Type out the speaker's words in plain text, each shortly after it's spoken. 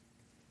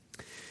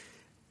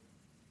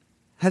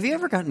Have you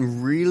ever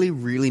gotten really,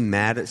 really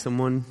mad at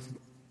someone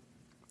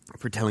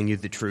for telling you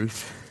the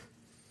truth?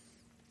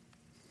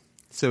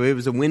 So it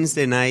was a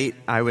Wednesday night.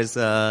 I was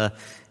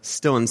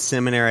still in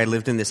seminary. I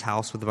lived in this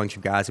house with a bunch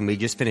of guys, and we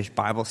just finished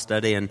Bible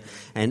study. And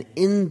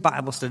in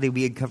Bible study,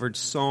 we had covered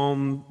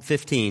Psalm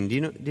 15. Do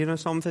you know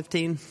Psalm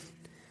 15?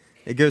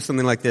 It goes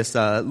something like this.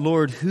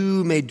 Lord,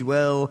 who may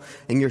dwell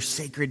in your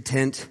sacred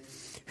tent?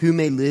 Who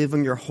may live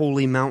on your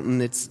holy mountain?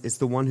 It's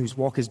the one whose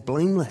walk is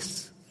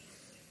blameless.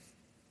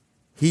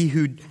 He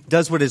who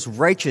does what is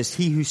righteous,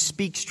 he who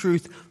speaks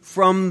truth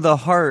from the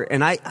heart.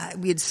 And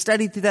we had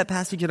studied through that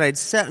passage, and I had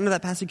sat under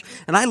that passage,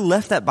 and I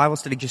left that Bible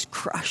study just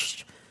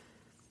crushed,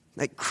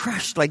 like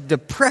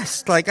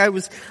depressed.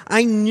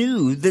 I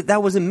knew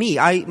that wasn't me.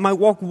 My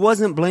walk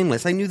wasn't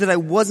blameless. I knew that I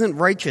wasn't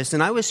righteous,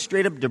 and I was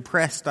straight up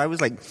depressed. I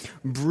was like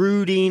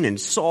brooding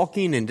and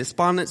sulking and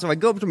despondent. So I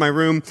go up to my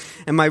room,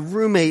 and my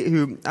roommate,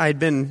 who I had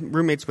been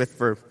roommates with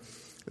for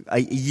a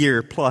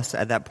year plus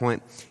at that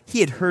point,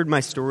 he had heard my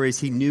stories.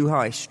 He knew how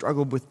I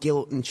struggled with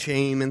guilt and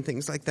shame and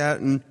things like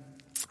that.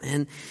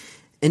 And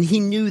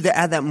he knew that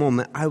at that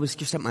moment I was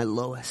just at my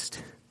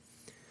lowest.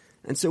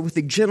 And so with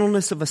the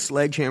gentleness of a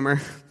sledgehammer,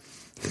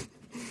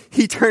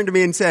 he turned to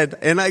me and said,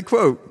 and I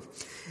quote,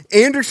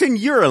 "Anderson,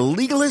 you're a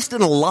legalist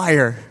and a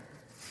liar.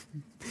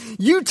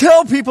 You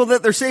tell people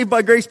that they're saved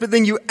by grace, but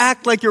then you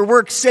act like your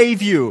works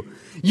save you.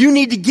 You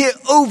need to get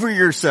over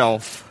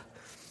yourself."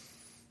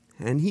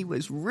 And he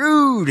was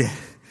rude,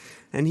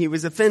 and he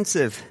was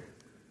offensive,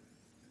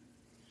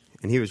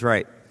 and he was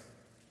right.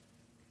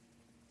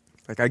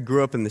 I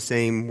grew up in the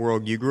same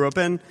world you grew up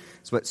in.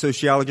 It's what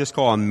sociologists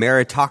call a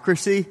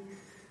meritocracy.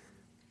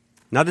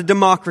 Not a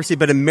democracy,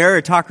 but a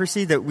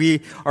meritocracy,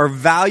 that our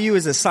value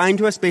is assigned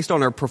to us based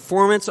on our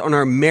performance, on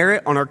our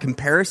merit, on our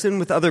comparison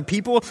with other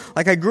people.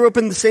 I grew up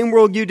in the same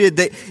world you did,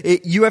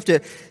 that you have to,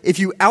 if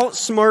you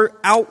outsmart,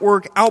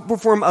 outwork,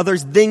 outperform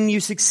others, then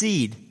you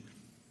succeed.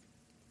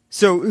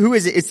 So who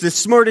is it? It's the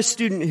smartest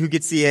student who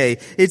gets the A.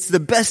 It's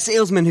the best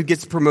salesman who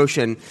gets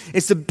promotion.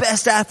 It's the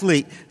best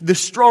athlete, the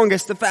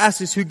strongest, the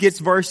fastest who gets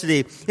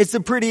varsity. It's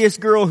the prettiest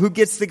girl who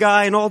gets the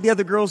guy and all the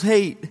other girls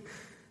hate.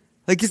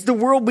 It's the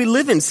world we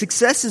live in.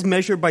 Success is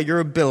measured by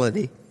your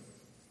ability.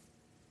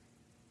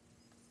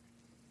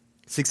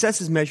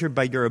 Success is measured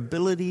by your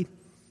ability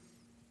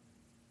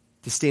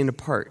to stand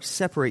apart,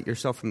 separate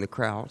yourself from the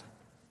crowd.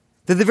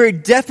 That the very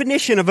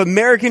definition of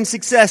American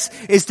success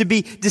is to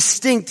be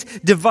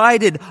distinct,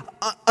 divided,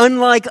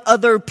 unlike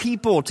other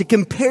people, to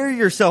compare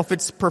yourself.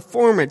 It's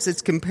performance,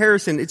 it's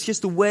comparison, it's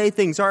just the way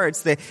things are.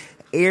 It's the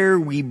air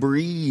we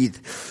breathe.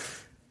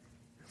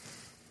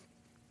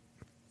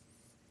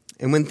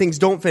 And when things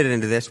don't fit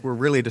into this, we're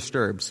really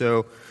disturbed.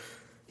 So,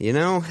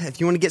 if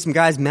you want to get some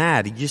guys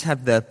mad, you just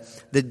have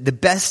the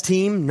best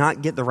team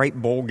not get the right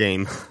bowl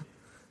game.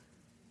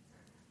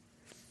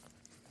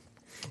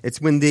 It's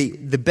when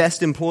the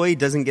best employee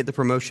doesn't get the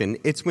promotion.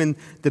 It's when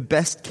the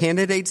best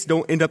candidates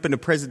don't end up in a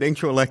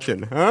presidential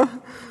election. Huh?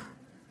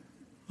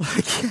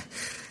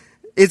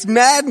 It's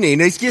maddening.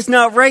 It's just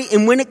not right.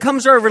 And when it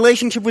comes to our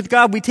relationship with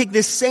God, we take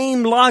this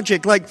same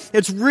logic.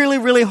 It's really,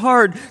 really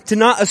hard to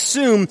not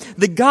assume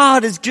that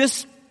God is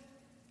just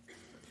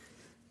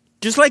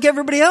like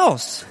everybody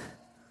else.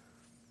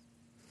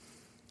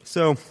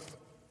 So,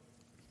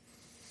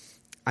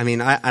 I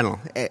don't know.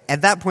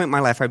 At that point in my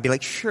life, I'd be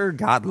like, sure,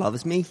 God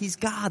loves me. He's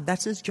God.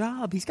 That's his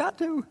job. He's got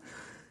to.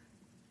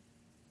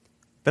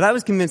 But I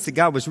was convinced that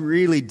God was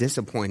really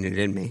disappointed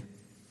in me.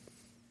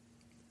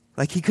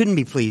 He couldn't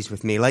be pleased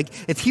with me.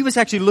 If he was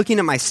actually looking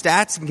at my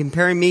stats and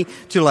comparing me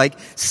to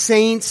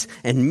saints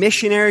and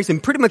missionaries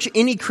and pretty much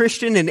any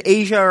Christian in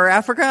Asia or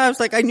Africa, I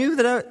was I knew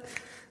that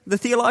the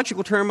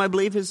theological term, I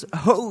believe, is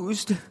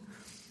hosed.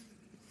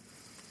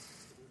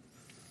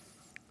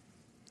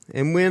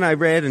 And when I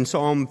read in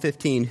Psalm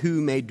 15, who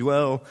may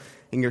dwell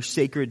in your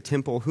sacred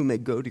temple, who may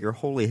go to your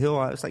holy hill,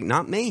 I was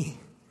not me.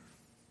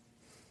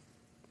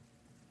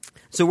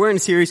 So we're in a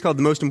series called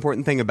The Most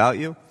Important Thing About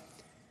You.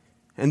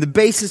 And the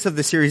basis of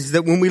the series is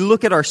that when we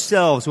look at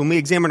ourselves, when we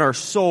examine our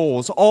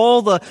souls,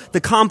 all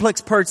the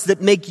complex parts that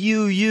make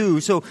you,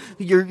 you, so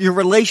your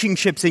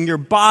relationships and your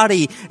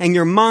body and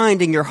your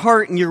mind and your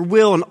heart and your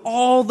will and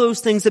all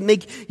those things that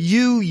make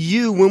you,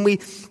 you, when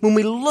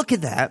we look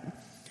at that,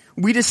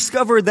 we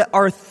discover that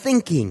our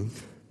thinking,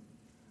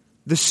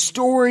 the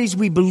stories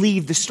we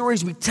believe, the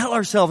stories we tell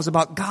ourselves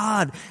about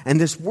God and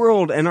this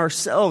world and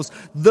ourselves,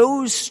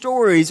 those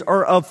stories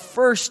are of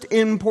first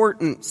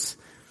importance.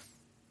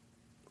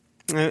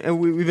 And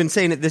we've been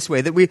saying it this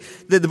way, that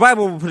the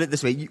Bible will put it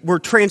this way: we're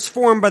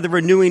transformed by the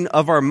renewing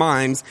of our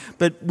minds.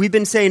 But we've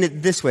been saying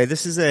it this way.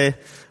 This is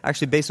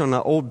actually based on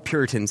an old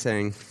Puritan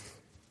saying.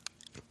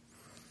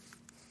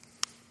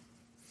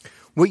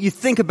 What you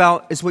think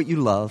about is what you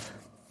love.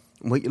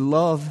 And what you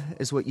love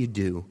is what you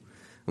do.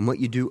 And what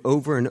you do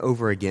over and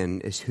over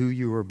again is who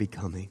you are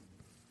becoming.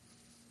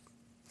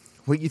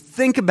 What you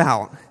think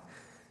about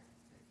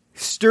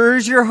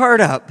stirs your heart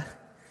up.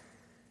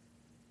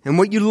 And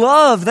what you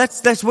love,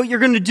 that's what you're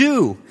going to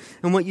do.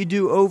 And what you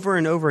do over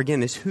and over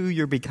again is who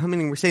you're becoming.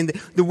 And we're saying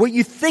that what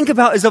you think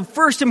about is of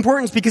first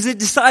importance because it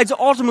decides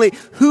ultimately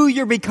who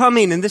you're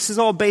becoming. And this is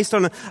all based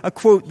on a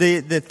quote.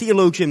 The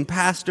theologian,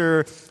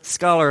 pastor,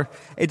 scholar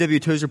A.W.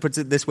 Tozer puts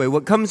it this way.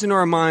 What comes into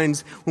our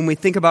minds when we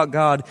think about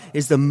God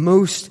is the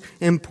most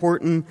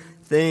important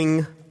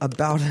thing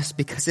about us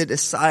because it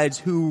decides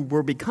who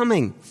we're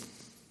becoming.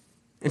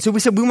 And so we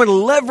said we want to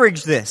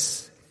leverage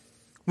this.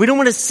 We don't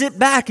want to sit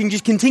back and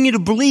just continue to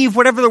believe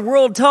whatever the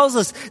world tells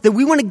us. That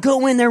we want to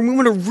go in there and we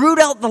want to root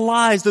out the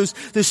lies, those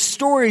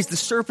stories the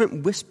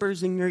serpent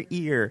whispers in your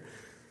ear.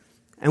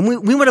 And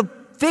we want to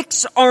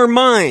fix our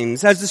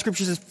minds, as the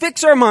scripture says,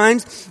 fix our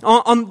minds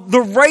on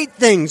the right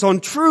things, on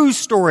true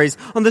stories,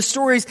 on the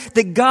stories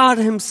that God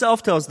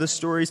himself tells, the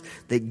stories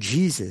that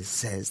Jesus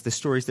says, the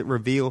stories that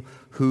reveal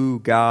who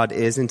God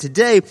is. And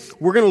today,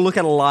 we're going to look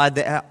at a lie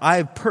that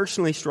I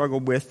personally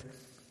struggled with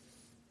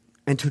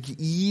and took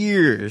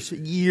years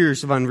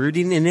of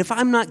unrooting. And if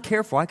I'm not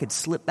careful, I could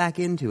slip back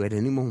into it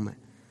any moment.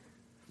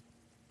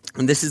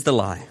 And this is the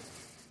lie.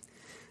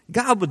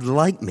 God would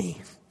like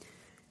me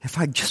if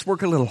I just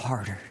work a little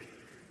harder.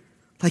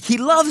 Like he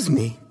loves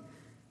me,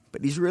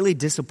 but he's really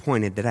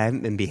disappointed that I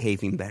haven't been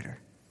behaving better.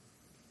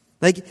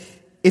 Like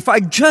if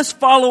I just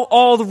follow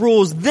all the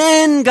rules,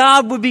 then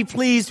God would be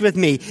pleased with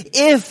me.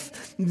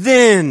 If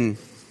then.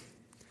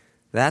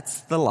 That's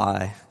the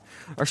lie.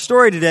 Our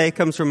story today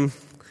comes from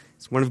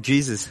one of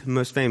Jesus'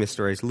 most famous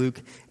stories,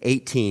 Luke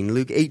 18.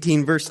 Luke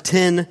 18, verse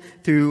 10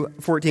 through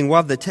 14. We'll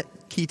have the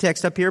key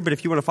text up here, but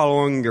if you want to follow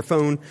along on your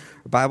phone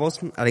or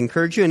Bibles, I'd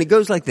encourage you. And it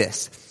goes like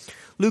this.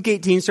 Luke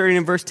 18, starting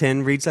in verse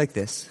 10, reads like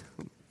this.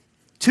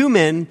 2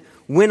 men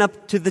went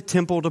up to the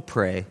temple to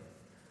pray.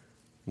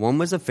 One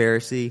was a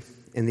Pharisee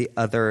and the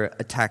other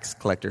a tax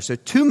collector. So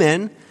 2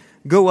 men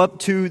go up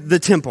to the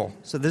temple.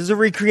 So there's a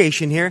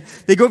recreation here.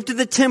 They go up to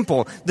the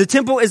temple. The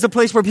temple is the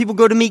place where people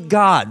go to meet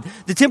God.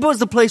 The temple is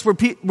the place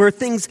where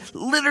things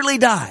literally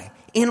die.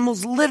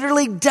 Animals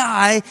literally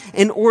die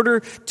in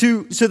order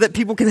so that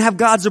people can have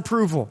God's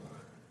approval.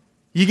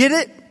 You get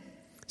it?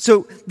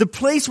 So the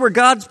place where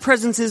God's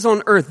presence is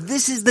on earth,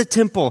 this is the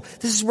temple.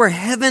 This is where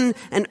heaven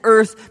and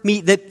earth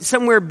meet, that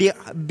somewhere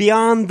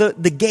beyond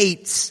the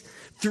gates,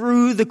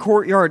 through the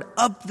courtyard,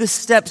 up the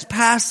steps,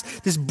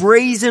 past this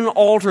brazen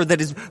altar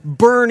that is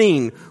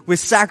burning with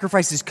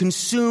sacrifices,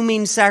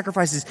 consuming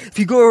sacrifices. If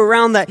you go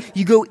around that,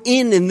 you go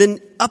in and then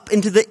up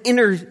into the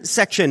inner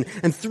section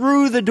and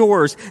through the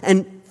doors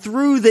and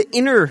through the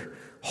inner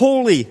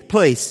holy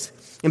place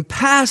and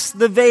past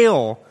the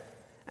veil.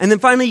 And then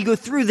finally you go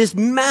through this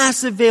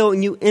massive veil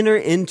and you enter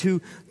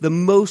into the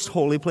most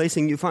holy place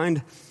and you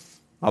find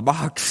a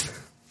box.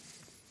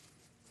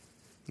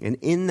 And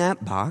in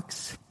that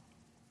box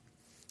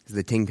is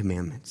the 10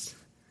 Commandments.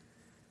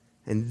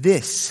 And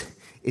this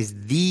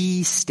is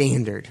the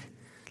standard.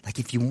 Like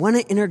if you want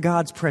to enter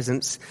God's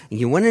presence and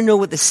you want to know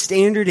what the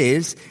standard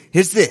is,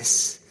 it's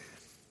this.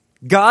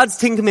 God's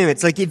 10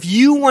 Commandments. Like if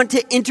you want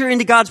to enter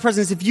into God's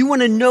presence, if you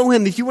want to know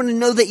him, if you want to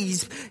know that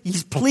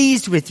he's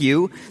pleased with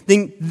you,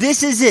 then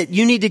this is it.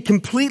 You need to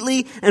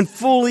completely and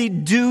fully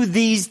do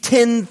these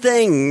 10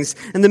 things.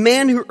 And the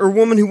man or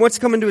woman who wants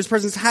to come into his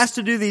presence has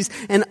to do these.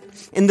 And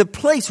in the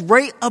place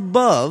right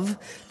above,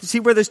 you see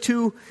where those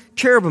 2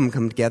 cherubim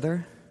come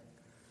together?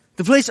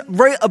 The place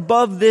right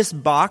above this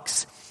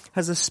box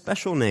has a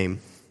special name.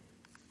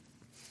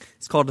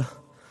 It's called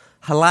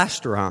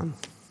hilasterion.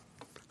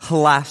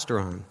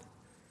 Hilasterion.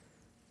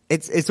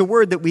 It's a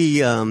word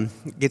that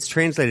gets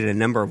translated a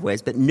number of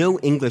ways, but no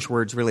English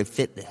words really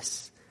fit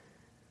this.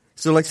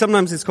 So like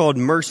sometimes it's called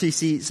mercy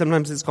seat,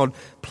 sometimes it's called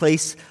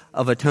place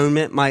of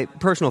atonement. My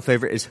personal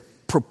favorite is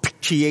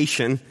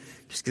propitiation,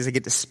 just because I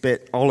get to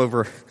spit all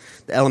over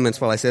the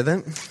elements while I say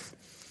that.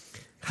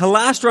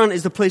 Hilasterion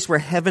is the place where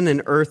heaven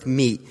and earth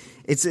meet.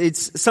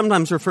 It's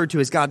sometimes referred to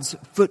as God's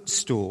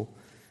footstool.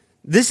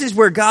 This is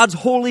where God's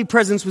holy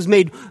presence was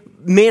made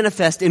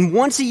manifest. And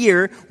once a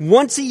year,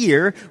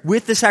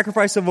 with the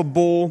sacrifice of a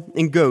bull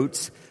and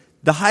goats,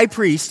 the high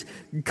priest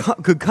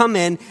could come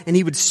in and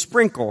he would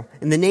sprinkle,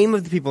 in the name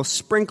of the people,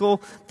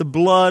 sprinkle the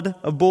blood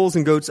of bulls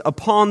and goats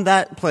upon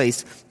that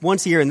place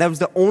once a year. And that was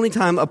the only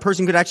time a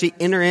person could actually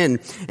enter in.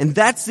 And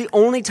that's the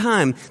only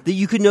time that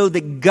you could know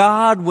that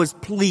God was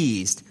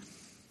pleased,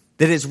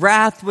 that his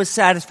wrath was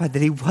satisfied,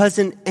 that he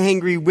wasn't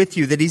angry with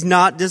you, that he's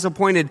not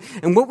disappointed.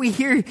 And what we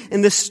hear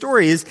in this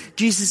story is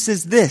Jesus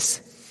says this.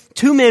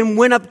 2 men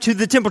went up to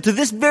the temple, to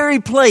this very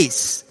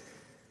place,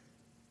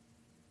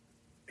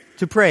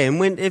 to pray.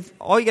 And if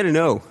all you got to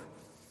know,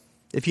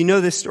 if you know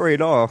this story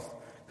at all,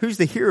 who's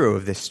the hero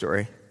of this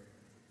story?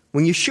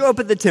 When you show up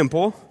at the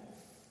temple,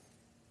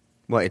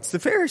 well, it's the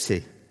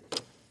Pharisee.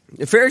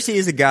 The Pharisee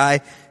is a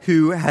guy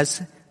who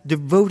has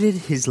devoted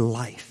his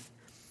life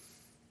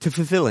to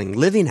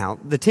living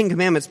out the 10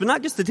 Commandments, but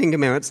not just the 10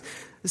 Commandments,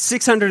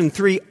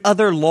 603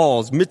 other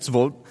laws,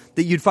 mitzvot,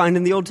 that you'd find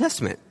in the Old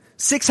Testament.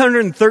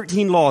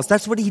 613 laws.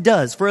 That's what he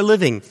does for a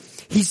living.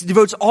 He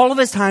devotes all of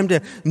his time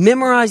to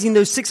memorizing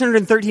those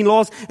 613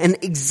 laws and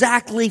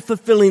exactly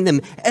fulfilling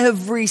them,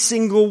 every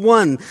single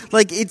one.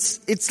 Like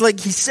it's like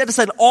he set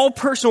aside all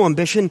personal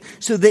ambition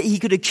so that he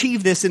could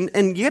achieve this.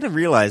 And you got to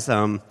realize,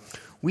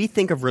 we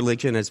think of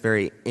religion as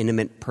very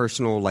intimate,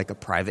 personal, like a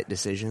private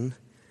decision.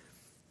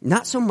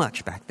 Not so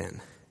much back then.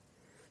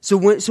 So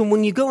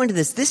when you go into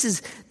this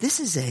is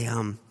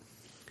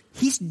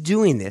he's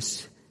doing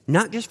this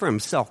not just for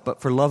himself,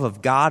 but for love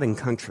of God and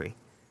country.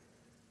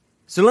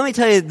 So let me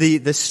tell you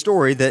the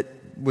story that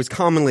was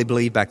commonly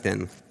believed back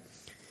then.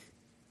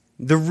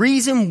 The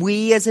reason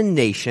we as a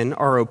nation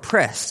are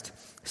oppressed,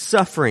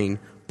 suffering,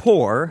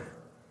 poor,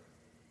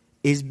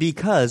 is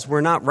because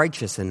we're not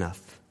righteous enough.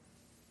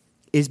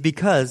 Is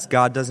because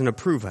God doesn't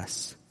approve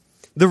us.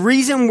 The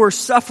reason we're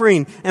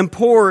suffering and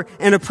poor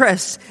and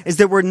oppressed is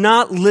that we're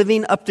not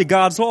living up to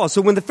God's law.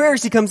 So when the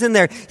Pharisee comes in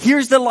there,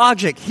 here's the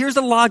logic. Here's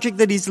the logic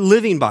that he's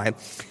living by.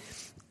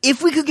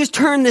 If we could just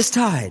turn this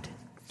tide,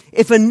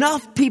 if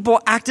enough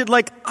people acted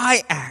like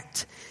I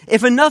act,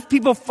 if enough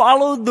people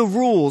followed the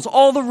rules,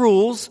 all the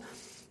rules,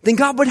 then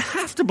God would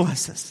have to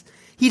bless us.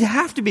 He'd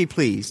have to be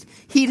pleased.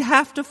 He'd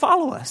have to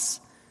follow us.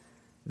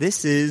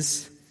 This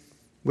is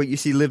what you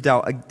see lived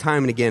out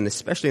time and again,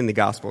 especially in the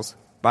Gospels,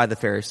 by the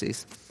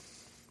Pharisees.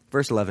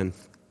 Verse 11.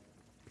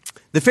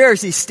 The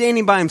Pharisee,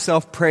 standing by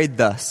himself, prayed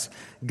thus,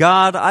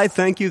 God, I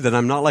thank you that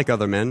I'm not like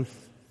other men,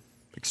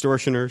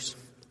 extortioners,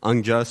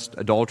 unjust,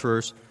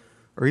 adulterers,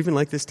 or even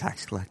like this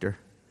tax collector.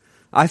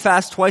 I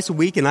fast twice a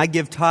week and I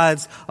give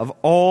tithes of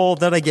all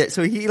that I get.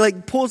 So he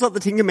pulls out the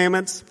 10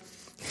 Commandments.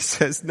 He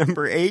says,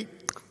 number 8,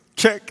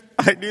 check,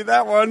 I do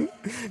that one.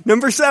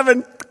 Number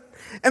 7,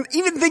 and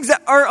even things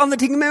that are on the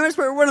 10 Commandments,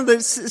 but one of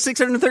the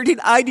 613,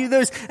 I do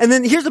those. And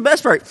then here's the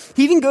best part.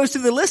 He even goes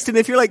through the list, and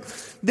if you're like,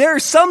 there are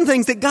some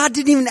things that God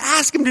didn't even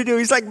ask him to do.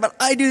 He's like, but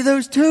I do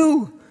those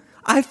too.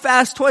 I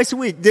fast twice a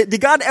week. Did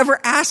God ever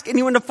ask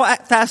anyone to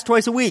fast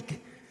twice a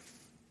week?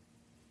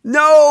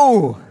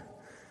 No,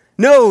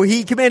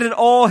 he commanded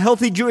all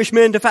healthy Jewish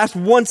men to fast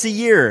once a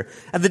year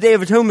at the Day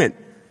of Atonement.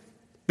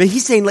 But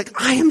he's saying,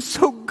 I am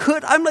so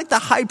good. I'm like the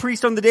high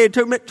priest on the Day of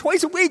Atonement.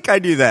 Twice a week I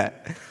do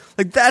that.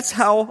 That's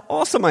how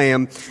awesome I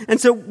am. And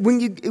so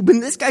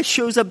when this guy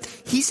shows up,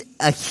 he's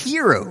a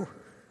hero.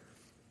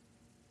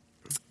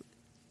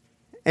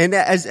 And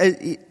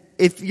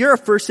if you're a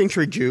first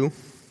century Jew,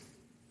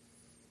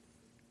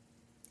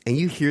 and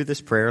you hear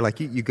this prayer,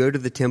 you go to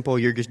the temple,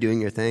 you're just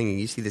doing your thing, and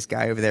you see this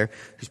guy over there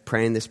who's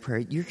praying this prayer,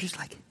 you're just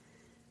like,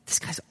 this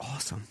guy's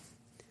awesome.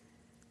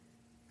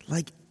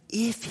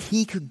 If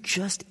he could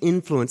just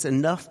influence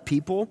enough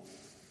people,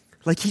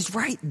 he's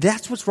right.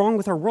 That's what's wrong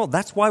with our world.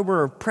 That's why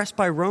we're oppressed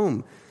by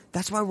Rome.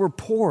 That's why we're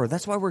poor.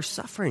 That's why we're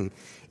suffering.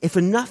 If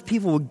enough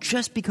people would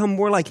just become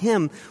more like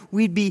him,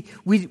 we'd be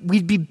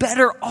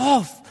better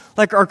off.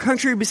 Our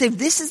country would be safe.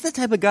 This is the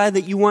type of guy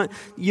that you want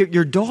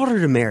your daughter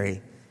to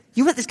marry.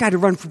 You want this guy to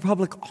run for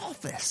public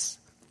office.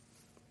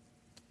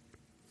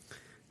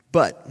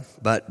 But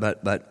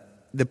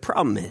the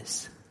problem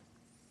is,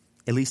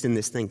 at least in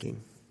this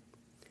thinking,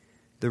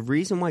 the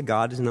reason why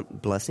God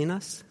isn't blessing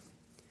us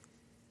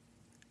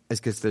is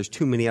because there's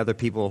too many other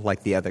people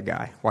like the other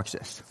guy. Watch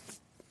this.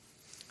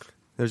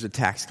 There's a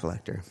tax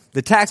collector.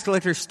 The tax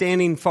collector,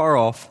 standing far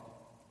off,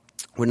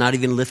 would not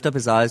even lift up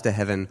his eyes to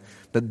heaven,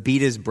 but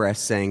beat his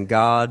breast, saying,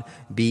 God,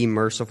 be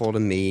merciful to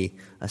me,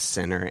 a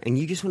sinner. And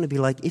you just want to be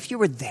like, if you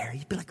were there,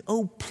 you'd be like,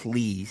 oh,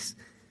 please.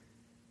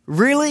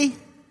 Really?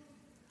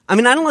 I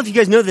don't know if you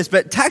guys know this,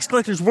 but tax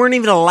collectors weren't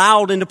even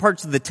allowed into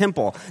parts of the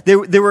temple. They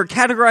were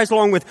categorized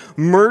along with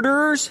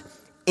murderers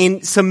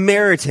and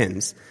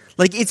Samaritans.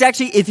 It's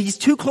actually, if he's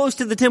too close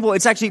to the temple,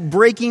 it's actually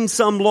breaking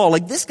some law.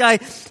 This guy,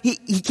 he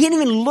can't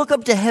even look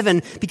up to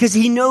heaven because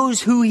he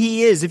knows who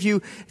he is. If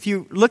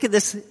you look at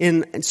this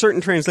in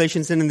certain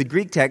translations and in the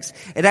Greek text,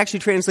 it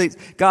actually translates,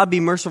 God be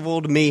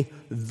merciful to me,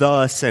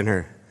 the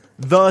sinner.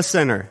 The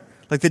sinner.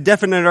 The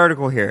definite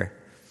article here.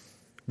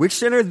 Which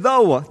sinner?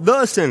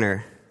 The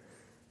sinner.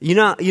 You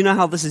know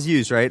how this is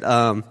used, right?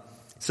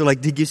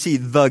 Did you see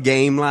The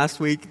Game last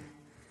week?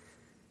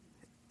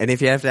 And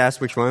if you have to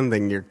ask which one,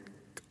 then you're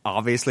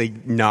obviously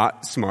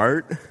not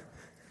smart.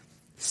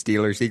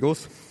 Steelers,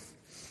 Eagles.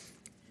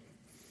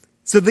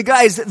 So the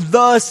guy's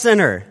the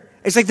sinner.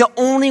 It's the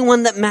only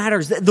one that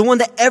matters. The one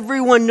that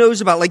everyone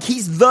knows about.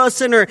 He's the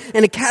sinner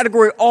in a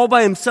category all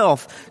by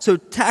himself. So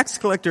tax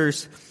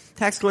collectors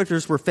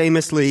were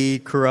famously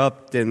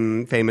corrupt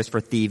and famous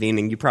for thieving,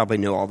 and you probably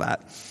know all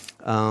that.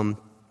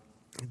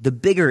 The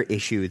bigger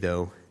issue,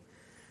 though,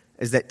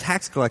 is that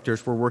tax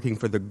collectors were working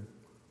for the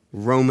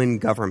Roman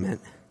government.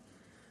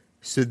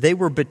 So they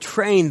were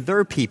betraying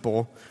their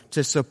people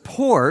to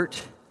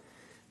support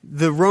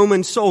the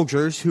Roman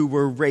soldiers who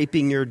were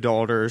raping your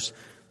daughters,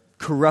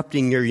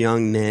 corrupting your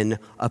young men,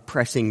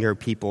 oppressing your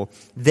people.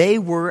 They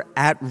were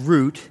at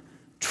root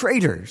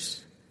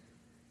traitors.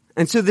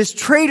 And so this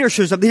traitor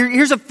shows up.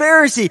 Here's a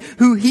Pharisee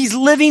who he's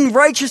living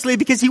righteously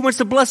because he wants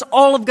to bless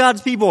all of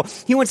God's people.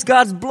 He wants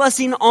God's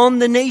blessing on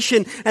the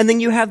nation. And then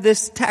you have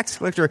this tax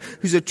collector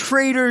who's a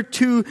traitor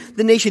to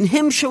the nation.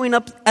 Him showing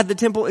up at the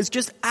temple is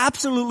just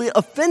absolutely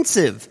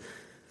offensive.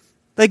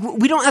 Like,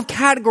 we don't have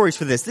categories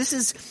for this. This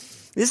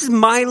is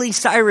Miley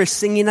Cyrus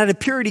singing at a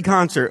Purity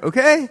concert,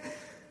 okay?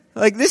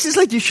 Like, this is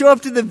like you show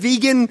up to the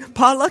vegan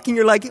potluck and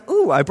you're like,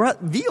 ooh, I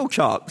brought veal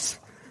chops.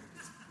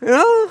 You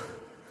know?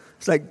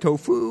 It's like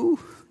tofu,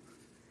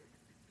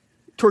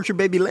 tortured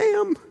baby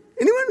lamb.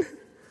 Anyone?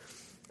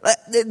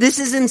 This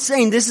is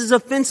insane. This is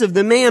offensive.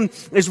 The man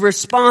is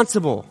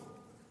responsible.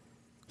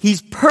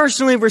 He's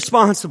personally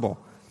responsible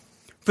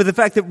for the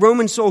fact that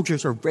Roman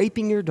soldiers are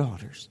raping your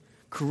daughters,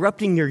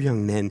 corrupting your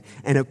young men,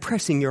 and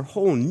oppressing your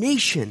whole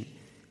nation.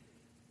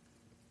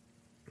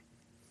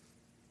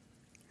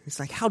 It's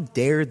like, how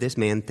dare this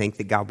man think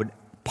that God would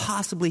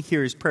possibly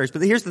hear his prayers?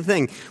 But here's the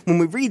thing. When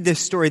we read this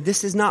story,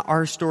 this is not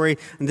our story,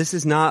 and this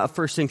is not a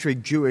first century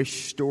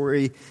Jewish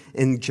story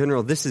in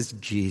general. This is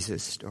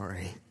Jesus'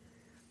 story.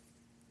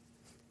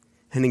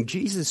 And in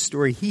Jesus'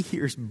 story, he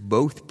hears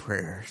both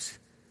prayers.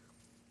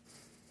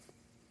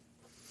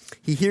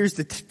 He hears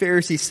the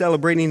Pharisee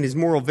celebrating his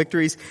moral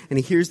victories, and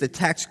he hears the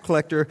tax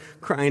collector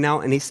crying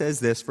out, and he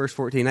says this, verse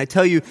 14, I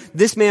tell you,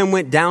 this man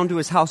went down to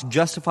his house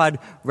justified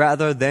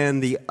rather than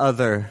the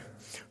other.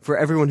 For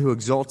everyone who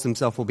exalts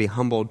himself will be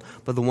humbled,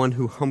 but the one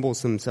who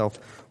humbles himself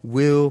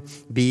will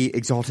be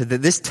exalted.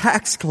 That this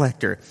tax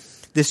collector,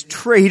 this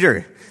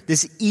traitor,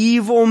 this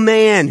evil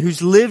man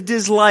who's lived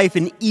his life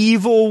in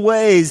evil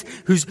ways,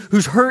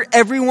 who's hurt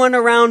everyone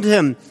around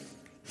him,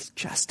 he's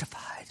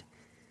justified.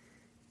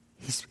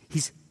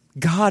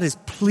 God is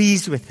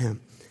pleased with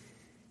him.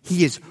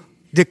 He is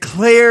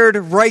declared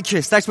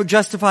righteous. That's what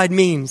justified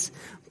means.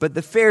 But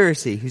the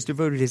Pharisee, who's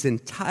devoted his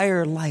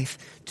entire life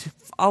to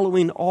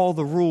following all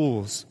the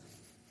rules,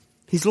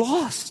 he's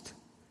lost.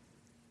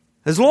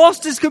 As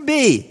lost as could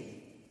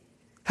be.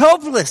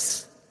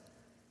 Helpless.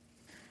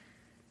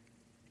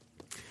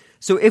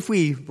 So if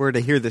we were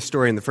to hear this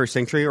story in the first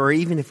century, or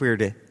even if we were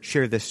to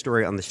share this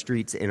story on the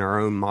streets in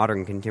our own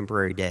modern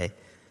contemporary day,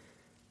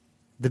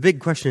 the big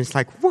question is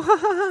like,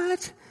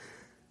 what?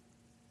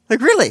 Like,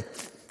 really?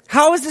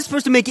 How is this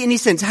supposed to make any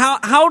sense?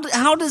 How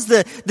does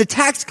the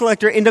tax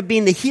collector end up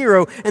being the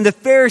hero and the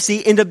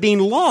Pharisee end up being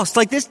lost?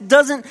 Like, this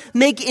doesn't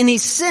make any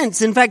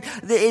sense. In fact,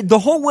 the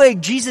whole way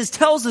Jesus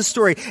tells the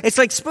story, it's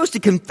like supposed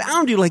to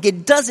confound you. Like,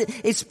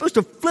 it's supposed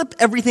to flip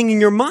everything in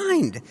your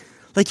mind.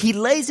 Like, he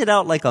lays it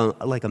out like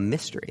a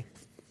mystery.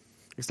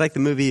 It's like the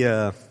movie,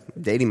 I'm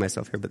dating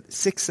myself here, but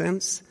Sixth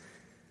Sense.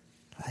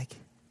 Like,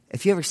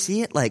 if you ever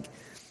see it, like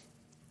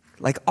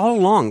all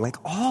along, like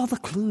all the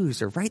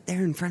clues are right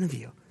there in front of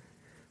you.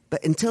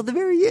 But until the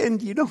very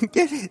end, you don't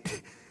get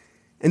it.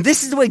 And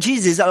this is the way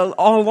Jesus,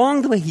 all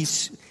along the way,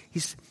 he's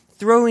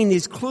throwing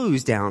these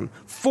clues down.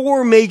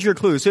 4 major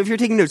clues. So if you're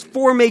taking notes,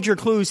 4 major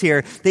clues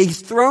here that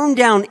he's thrown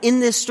down in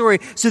this story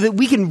so that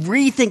we can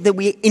rethink, that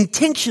we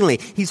intentionally,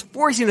 he's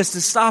forcing us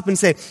to stop and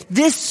say,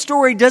 this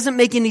story doesn't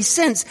make any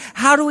sense.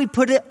 How do we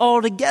put it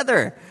all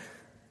together?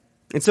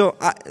 And so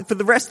for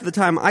the rest of the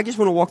time, I just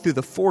want to walk through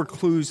the 4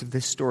 clues of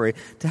this story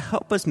to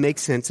help us make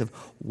sense of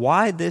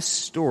why this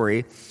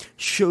story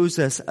shows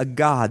us a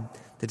God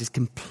that is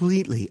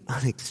completely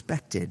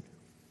unexpected.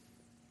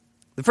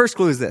 The first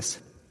clue is this: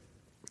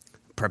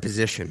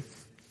 preposition.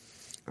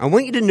 I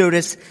want you to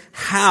notice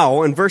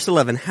how, in verse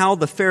 11, how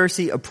the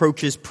Pharisee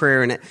approaches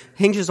prayer, and it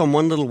hinges on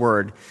one little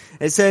word.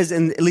 It says,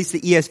 in at least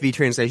the ESV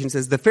translation,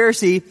 says, the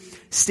Pharisee,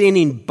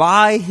 standing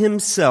by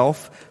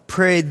himself,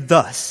 prayed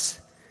thus.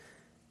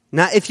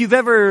 Now, if you've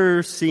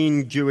ever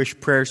seen Jewish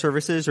prayer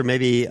services or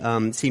maybe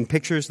seen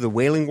pictures of the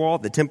Wailing Wall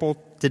at the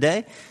temple today,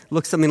 it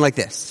looks something like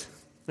this.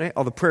 Right?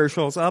 All the prayer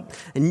shawls up.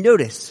 And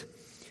notice,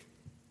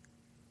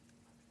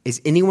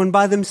 is anyone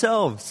by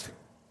themselves?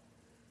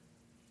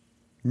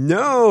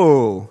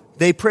 No.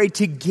 They pray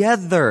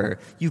together.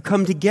 You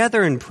come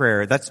together in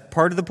prayer. That's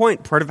part of the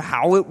point, part of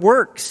how it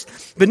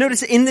works. But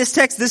notice in this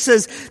text, this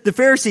says, the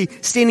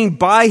Pharisee standing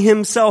by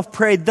himself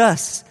prayed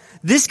thus.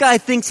 This guy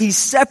thinks he's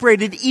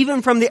separated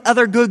even from the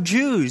other good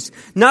Jews.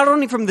 Not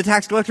only from the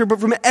tax collector, but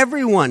from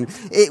everyone.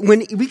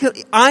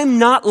 I'm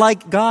not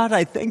like God.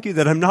 I thank you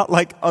that I'm not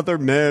like other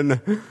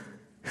men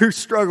who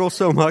struggle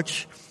so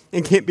much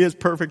and can't be as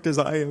perfect as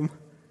I am.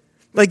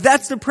 Like,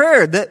 that's the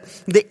prayer. That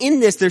in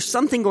this, there's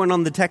something going on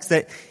in the text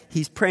that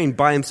he's praying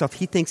by himself.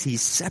 He thinks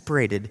he's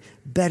separated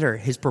better.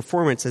 His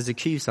performance has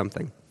achieved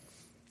something.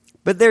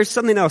 But there's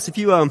something else. If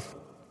you,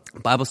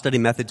 Bible Study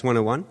Methods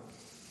 101,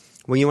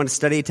 when you want to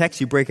study a text,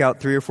 you break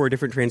out 3 or 4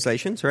 different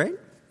translations, right?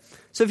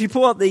 So if you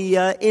pull out the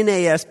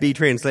NASB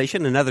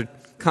translation, another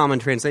common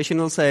translation,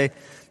 it'll say,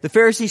 the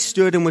Pharisee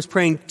stood and was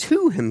praying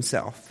to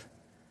himself.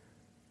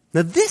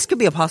 Now, this could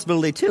be a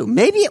possibility, too.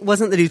 Maybe it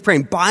wasn't that he was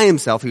praying by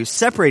himself, he was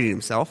separating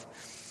himself,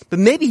 but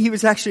maybe he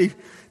was actually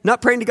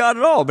not praying to God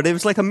at all, but it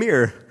was like a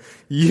mirror.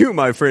 You,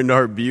 my friend,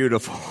 are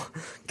beautiful.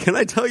 Can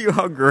I tell you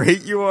how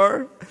great you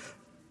are?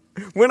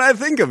 When I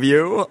think of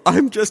you,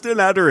 I'm just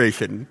in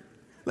adoration.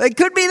 It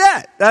could be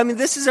that. I mean,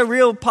 this is a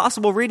real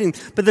possible reading.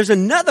 But there's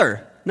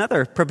another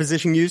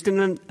preposition used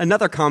in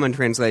another common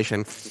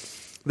translation.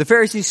 The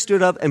Pharisee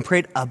stood up and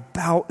prayed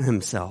about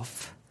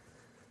himself.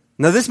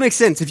 Now, this makes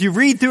sense. If you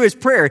read through his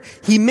prayer,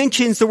 he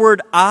mentions the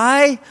word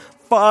I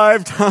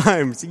 5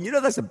 times. You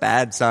know that's a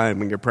bad sign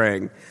when you're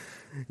praying.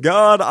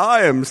 God,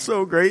 I am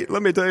so great.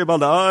 Let me tell you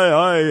about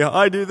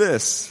I do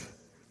this.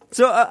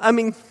 So,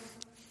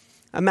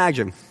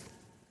 imagine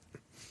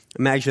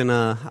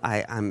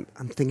I'm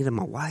thinking of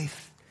my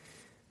wife.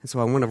 And so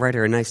I want to write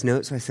her a nice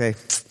note. So I say,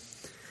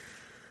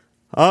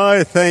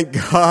 I thank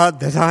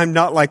God that I'm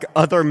not like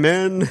other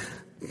men.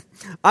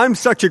 I'm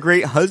such a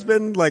great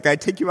husband. Like, I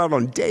take you out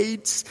on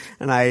dates,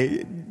 and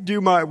I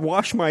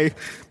wash my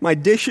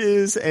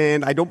dishes,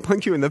 and I don't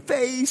punch you in the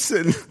face,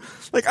 and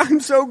like,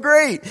 I'm so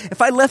great.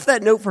 If I left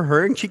that note for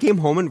her and she came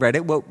home and read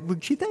it, what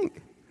would she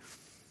think?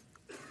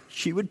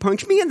 She would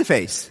punch me in the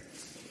face.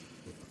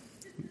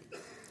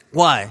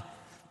 Why?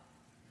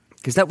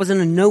 Because that wasn't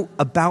a note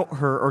about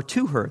her or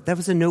to her. That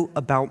was a note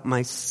about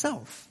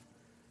myself.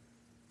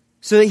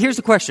 So here's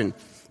the question.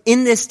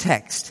 In this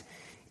text,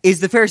 is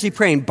the Pharisee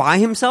praying by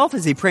himself?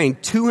 Is he praying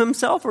to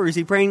himself? Or is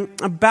he praying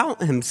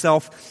about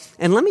himself?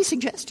 And let me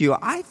suggest to you,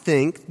 I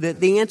think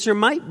that the answer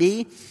might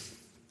be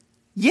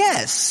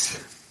yes.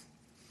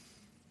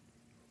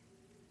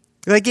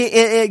 Like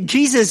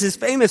Jesus is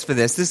famous for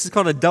this. This is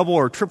called a double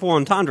or triple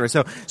entendre.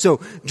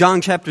 So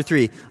John chapter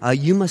 3,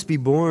 you must be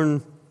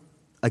born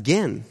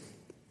again.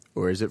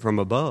 Or is it from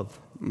above?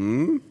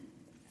 And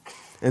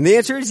the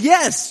answer is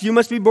yes. You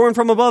must be born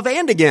from above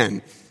and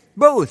again.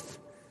 Both.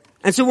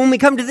 And so when we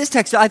come to this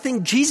text, I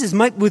think Jesus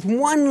might, with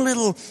one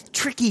little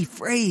tricky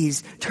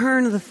phrase,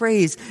 turn of the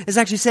phrase, is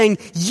actually saying,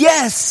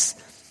 yes,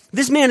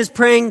 this man is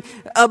praying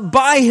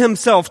by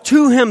himself,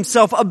 to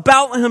himself,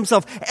 about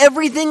himself.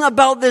 Everything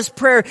about this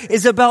prayer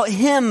is about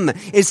him,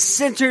 is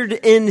centered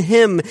in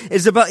him,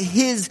 is about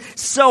his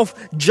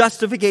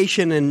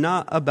self-justification and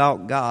not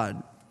about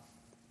God.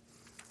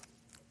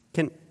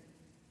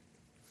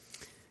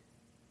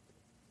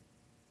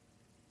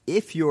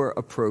 If your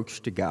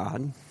approach to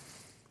God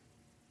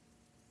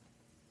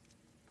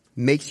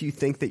makes you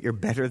think that you're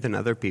better than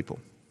other people,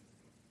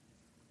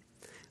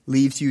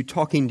 leaves you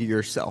talking to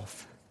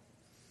yourself,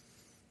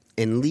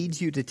 and leads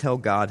you to tell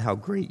God how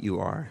great you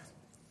are,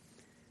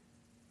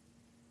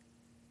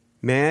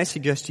 may I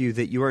suggest to you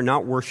that you are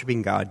not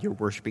worshiping God, you're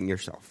worshiping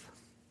yourself.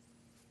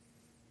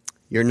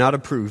 You're not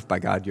approved by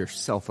God, you're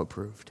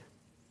self-approved.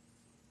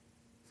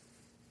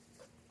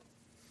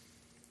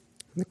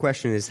 The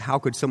question is, how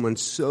could someone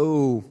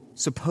so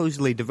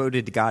supposedly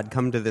devoted to God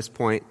come to this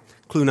point?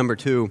 Clue number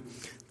 2,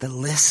 the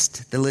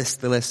list.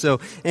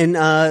 So in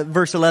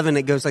verse 11,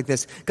 it goes like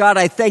this. God,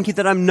 I thank you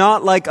that I'm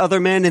not like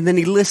other men. And then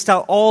he lists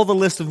out all the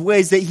list of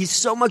ways that he's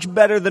so much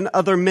better than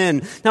other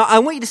men. Now, I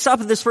want you to stop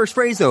at this first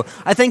phrase, though.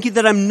 I thank you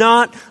that I'm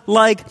not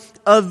like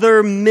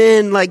other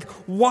men. Like,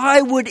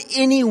 why would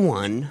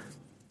anyone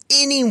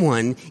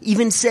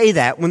even say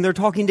that when they're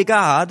talking to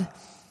God,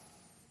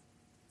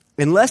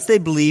 unless they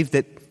believe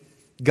that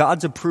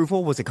God's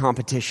approval was a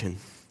competition?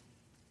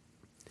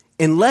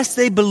 Unless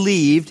they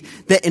believed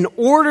that in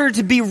order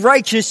to be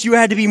righteous, you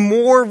had to be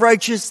more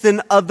righteous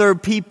than other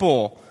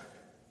people.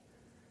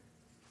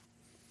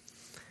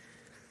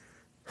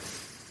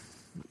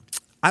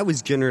 I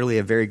was generally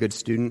a very good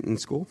student in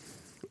school.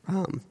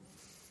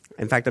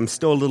 In fact, I'm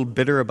still a little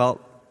bitter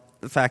about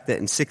the fact that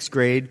in 6th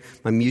grade,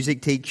 my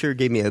music teacher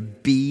gave me a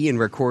B in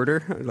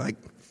recorder. I was like,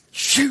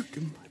 shoot,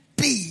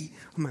 B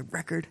on my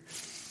record.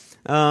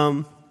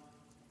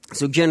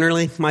 So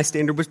generally, my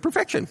standard was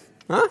perfection,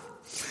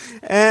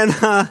 And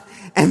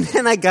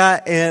then I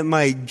got in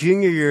my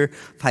junior year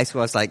of high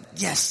school. I was like,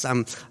 yes, I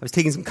was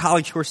taking some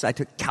college courses. I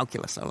took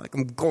calculus. I was like,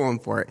 I'm going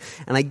for it.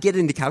 And I get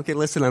into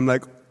calculus, and I'm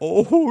like,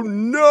 oh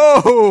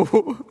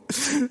no!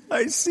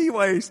 I see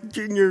why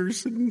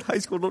juniors in high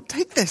school don't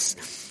take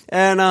this.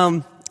 And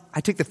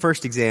I took the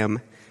first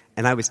exam,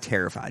 and I was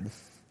terrified.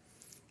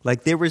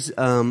 Like, there was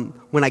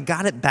when I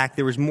got it back,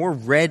 there was more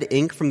red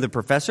ink from the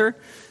professor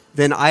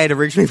than I had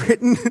originally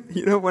written.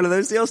 One of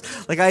those deals.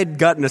 Like, I had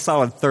gotten a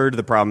solid third of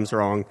the problems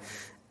wrong,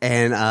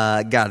 and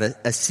got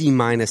a C-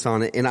 on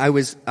it, and I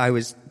was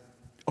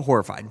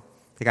horrified.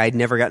 Like, I had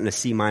never gotten a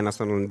C- on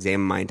an exam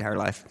in my entire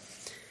life.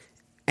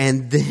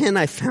 And then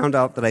I found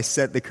out that I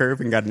set the curve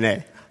and got an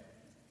A.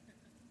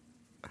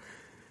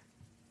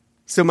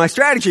 So my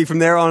strategy from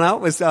there on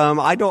out was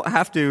I don't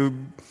have to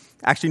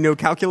actually know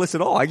calculus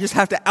at all. I just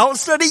have to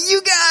outstudy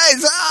you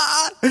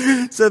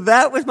guys. So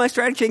that was my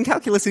strategy in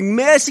calculus. And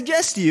may I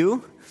suggest to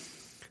you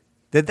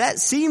that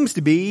seems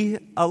to be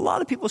a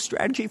lot of people's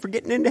strategy for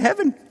getting into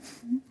heaven.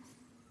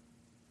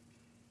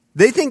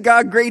 They think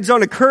God grades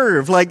on a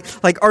curve. Like,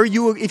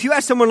 if you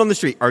ask someone on the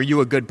street, are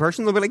you a good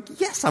person? They'll be like,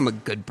 yes, I'm a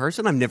good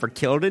person. I've never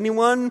killed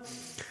anyone.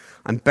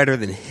 I'm better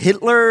than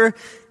Hitler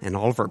and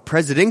all of our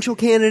presidential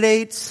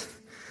candidates.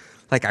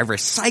 Like, I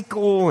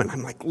recycle, and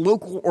I'm like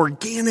local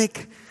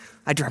organic.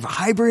 I drive a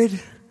hybrid.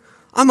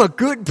 I'm a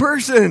good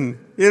person,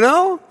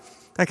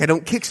 Like, I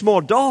don't kick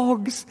small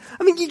dogs.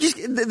 I mean,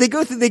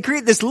 they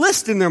create this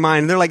list in their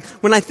mind. And they're like,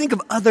 when I think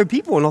of other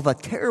people and all the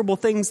terrible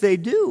things they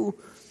do,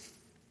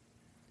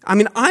 I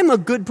mean, I'm a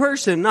good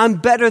person. I'm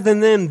better than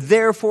them.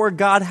 Therefore,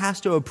 God has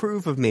to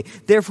approve of me.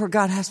 Therefore,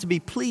 God has to be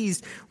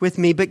pleased with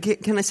me. But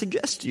can I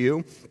suggest to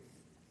you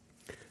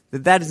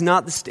that that is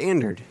not the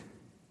standard?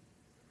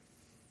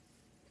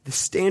 The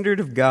standard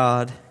of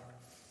God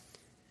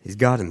is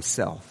God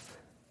himself.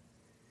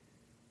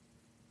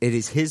 It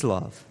is his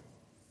love.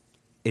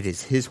 It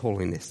is his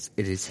holiness.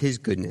 It is his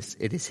goodness.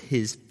 It is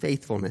his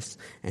faithfulness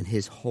and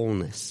his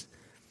wholeness.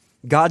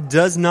 God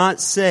does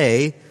not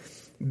say,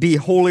 be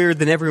holier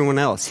than everyone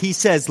else. He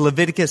says,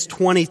 Leviticus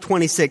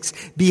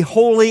 20:26, be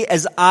holy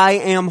as I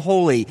am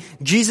holy.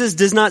 Jesus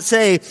does not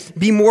say,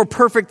 be more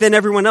perfect than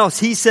everyone else.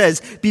 He says,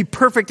 be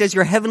perfect as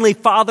your heavenly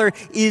Father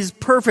is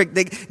perfect.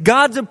 That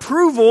God's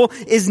approval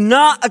is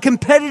not a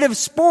competitive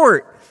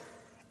sport.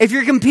 If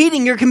you're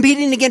competing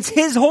against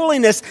his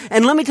holiness.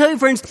 And let me tell you,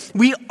 friends,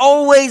 we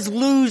always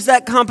lose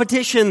that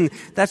competition.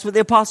 That's what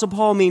the Apostle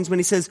Paul means when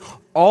he says,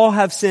 all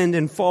have sinned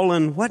and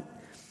fallen, what?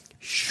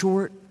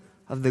 Short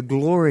of the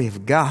glory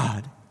of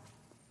God.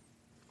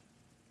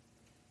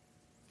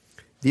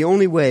 The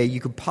only way you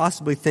could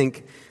possibly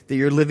think that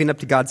you're living up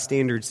to God's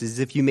standards is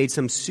if you made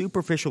some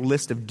superficial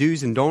list of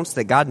do's and don'ts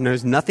that God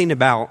knows nothing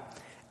about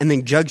and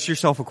then judged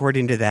yourself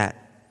according to that.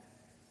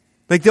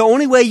 Like, the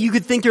only way you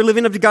could think you're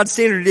living up to God's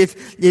standard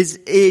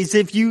is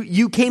if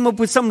you came up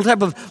with some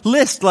type of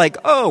list like,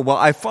 oh, well,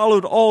 I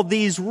followed all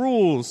these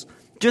rules,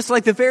 just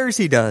like the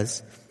Pharisee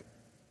does.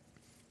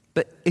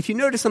 But if you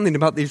notice something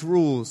about these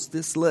rules,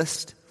 this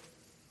list,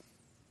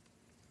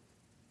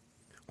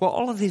 well,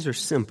 all of these are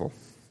simple.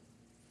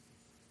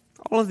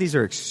 All of these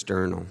are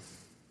external.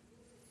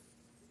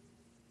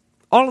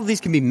 All of these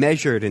can be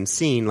measured and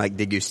seen, like,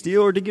 did you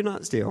steal or did you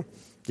not steal?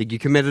 Did you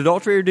commit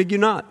adultery or did you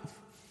not?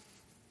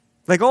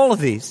 Like, all of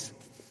these.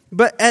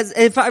 But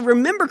if I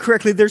remember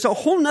correctly, there's a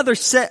whole other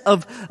set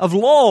of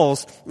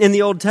laws in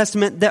the Old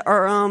Testament that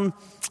are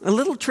a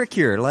little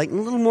trickier, like a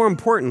little more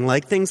important,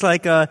 like things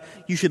like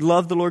you should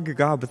love the Lord your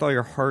God with all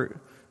your heart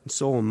and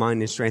soul and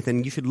mind and strength,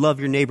 and you should love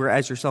your neighbor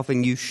as yourself,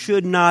 and you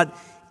should not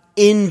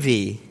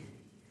envy.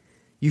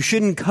 You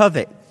shouldn't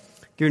covet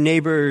your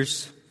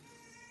neighbor's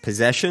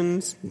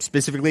possessions,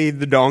 specifically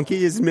the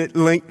donkey is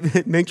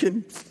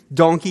mentioned,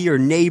 donkey or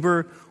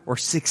neighbor or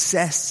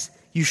success.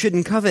 You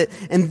shouldn't covet.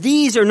 And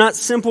these are not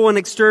simple and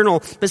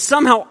external, but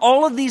somehow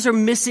all of these are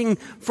missing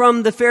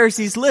from the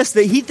Pharisee's list,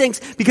 that he thinks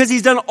because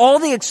he's done all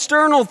the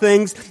external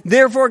things,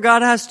 therefore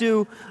God has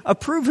to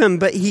approve him.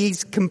 But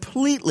he's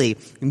completely,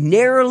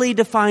 narrowly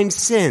defined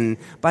sin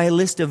by a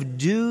list of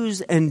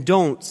do's and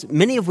don'ts,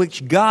 many of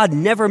which God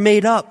never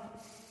made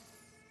up,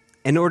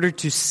 in order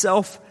to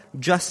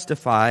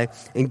self-justify.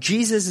 And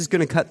Jesus is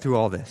going to cut through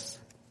all this.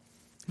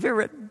 Have you ever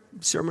read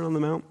Sermon on the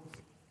Mount?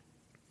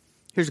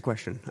 Here's a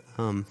question.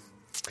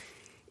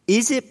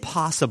 Is it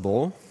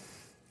possible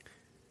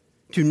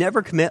to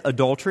never commit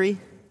adultery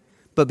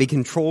but be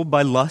controlled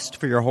by lust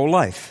for your whole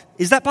life?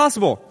 Is that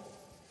possible?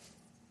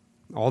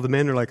 All the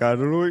men are like, I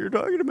don't know what you're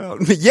talking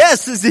about.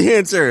 Yes is the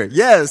answer.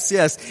 Yes.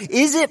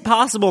 Is it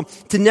possible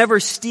to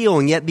never steal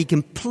and yet be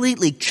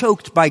completely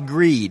choked by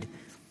greed?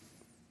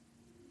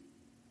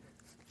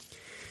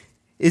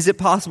 Is it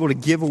possible to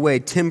give away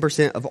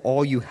 10% of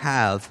all you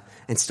have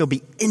and still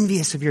be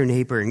envious of your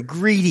neighbor and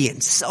greedy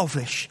and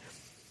selfish?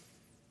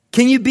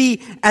 Can you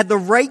be at the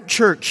right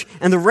church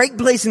and the right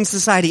place in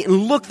society and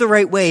look the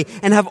right way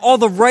and have all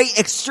the right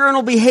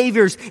external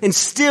behaviors and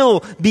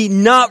still be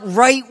not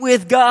right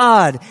with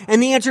God?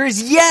 And the answer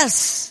is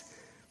yes.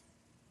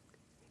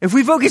 If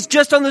we focus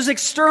just on those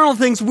external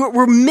things,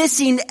 we're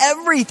missing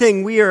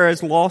everything. We are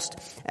as lost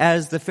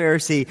as the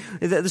Pharisee.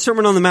 The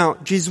Sermon on the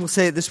Mount, Jesus will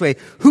say it this way: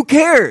 who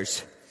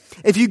cares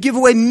if you give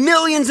away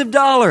millions of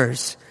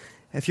dollars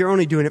if you're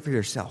only doing it for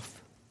yourself?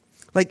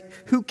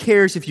 Like, who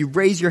cares if you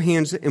raise your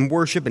hands in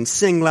worship and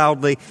sing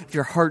loudly if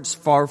your heart's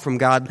far from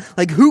God?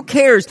 Like, who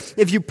cares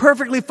if you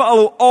perfectly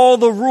follow all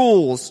the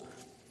rules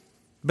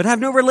but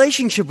have no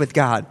relationship with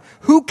God?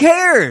 Who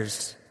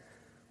cares?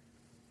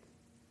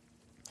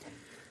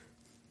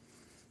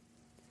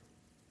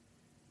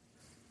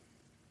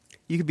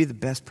 You could be the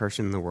best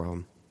person in the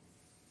world.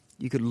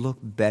 You could look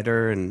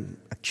better and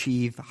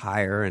achieve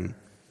higher and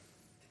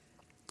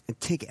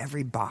tick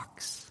every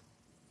box.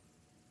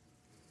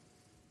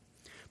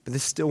 But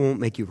this still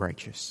won't make you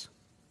righteous.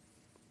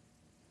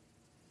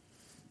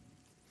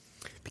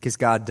 Because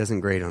God doesn't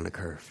grade on a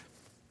curve.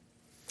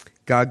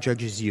 God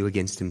judges you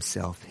against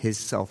himself, his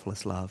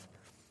selfless love,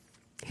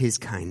 his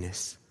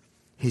kindness,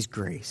 his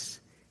grace,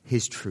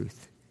 his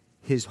truth,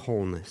 his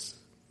wholeness.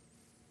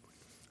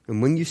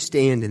 And when you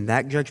stand in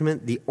that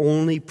judgment, the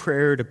only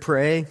prayer to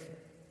pray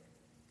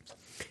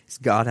is,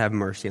 God, have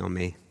mercy on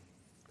me,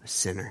 a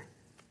sinner.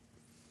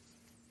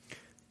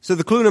 So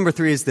the clue number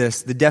 3 is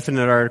this, the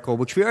definite article,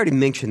 which we already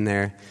mentioned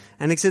there.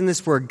 And it's in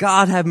this word,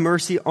 God have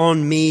mercy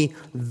on me,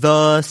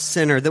 the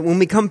sinner. That when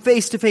we come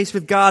face to face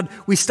with God,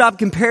 we stop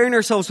comparing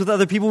ourselves with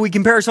other people. We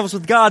compare ourselves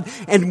with God.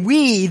 And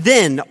we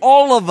then,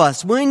 all of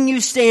us, when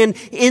you stand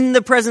in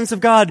the presence of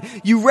God,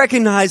 you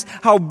recognize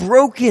how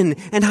broken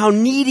and how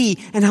needy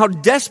and how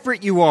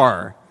desperate you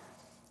are.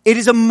 It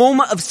is a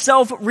moment of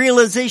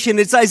self-realization.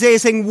 It's Isaiah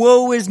saying,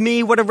 woe is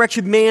me, what a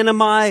wretched man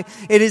am I.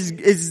 It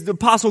is the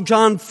Apostle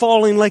John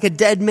falling like a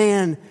dead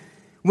man.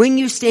 When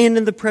you stand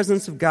in the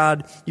presence of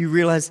God, you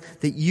realize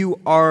that you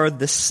are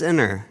the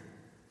sinner.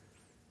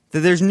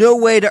 That there's no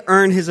way to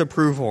earn his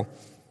approval.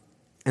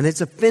 And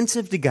it's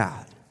offensive to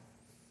God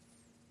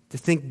to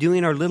think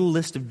doing our little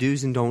list of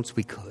do's and don'ts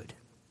we could.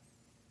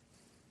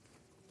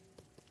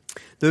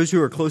 Those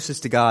who are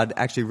closest to God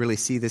actually really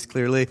see this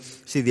clearly.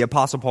 See, the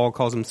Apostle Paul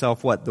calls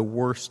himself, what? The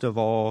worst of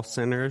all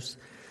sinners.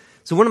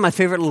 So one of my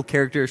favorite little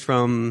characters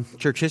from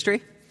church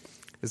history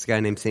is a guy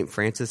named St.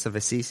 Francis of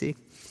Assisi.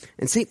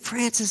 And St.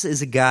 Francis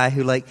is a guy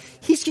who,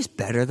 he's just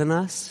better than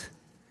us.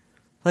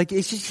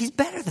 He's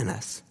better than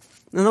us.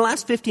 In the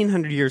last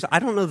 1,500 years, I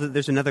don't know that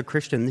there's another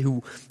Christian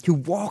who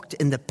walked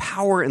in the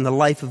power and the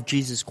life of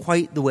Jesus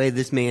quite the way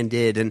this man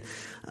did. And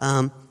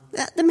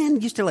the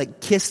man used to,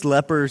 kiss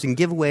lepers and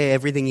give away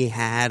everything he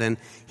had. And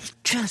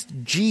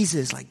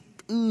Jesus,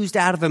 oozed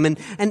out of him.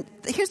 And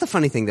here's the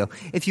funny thing, though.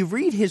 If you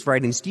read his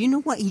writings, do you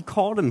know what he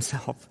called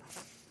himself?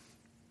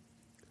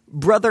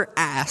 Brother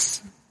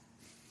Ass.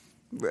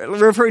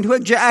 Referring to a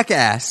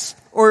jackass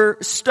or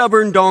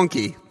stubborn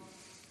donkey.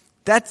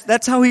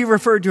 That's how he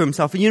referred to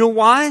himself. And you know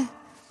why?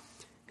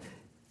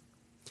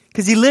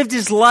 Because he lived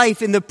his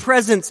life in the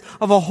presence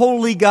of a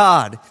holy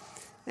God.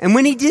 And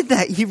when he did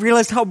that, he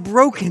realized how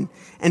broken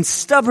and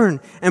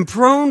stubborn and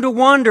prone to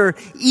wander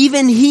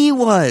even he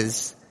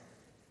was.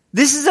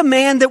 This is a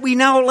man that we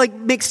now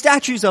make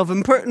statues of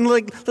and put in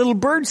little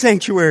bird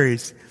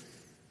sanctuaries.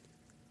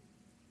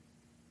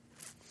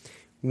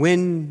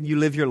 When you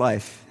live your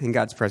life in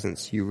God's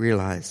presence, you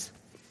realize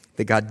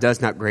that God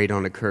does not grade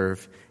on a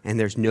curve, and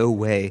there's no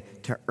way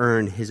to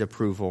earn his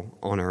approval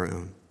on our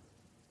own.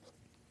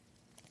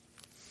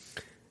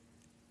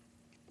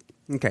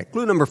 Okay,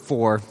 clue number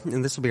 4,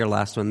 and this will be our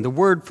last one, the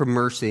word for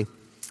mercy.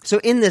 So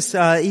in this,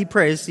 he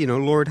prays,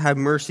 Lord, have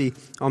mercy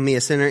on me,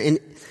 a sinner.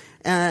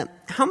 And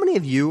how many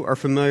of you are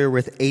familiar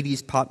with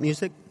 80s pop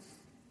music?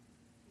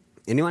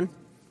 Anyone?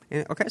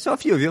 Okay, so a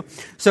few of you.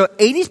 So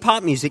 80s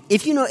pop music,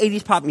 if you know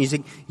 80s pop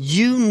music,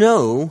 you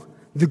know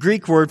the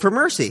Greek word for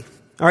mercy.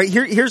 All right,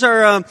 here's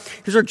our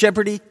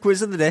Jeopardy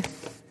quiz of the day.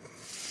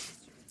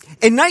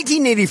 In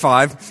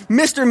 1985,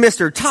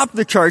 Mr. topped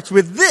the charts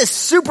with this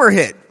super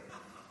hit.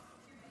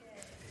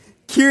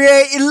 Kyrie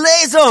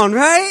eleison,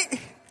 right?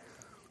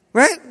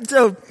 Right?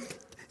 So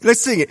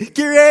let's sing it.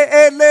 Kyrie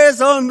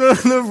eleison,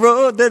 the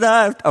road that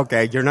I've...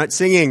 Okay, you're not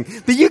singing,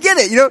 but you get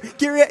it.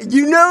 Kyrie,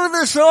 you know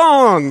the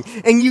song,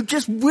 and you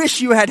just wish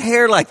you had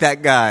hair like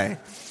that guy.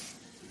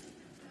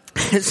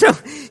 So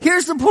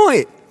here's the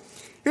point.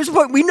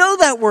 We know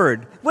that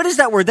word. What is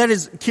that word? That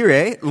is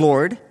Kyrie,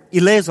 Lord,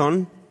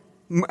 eleison,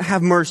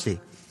 have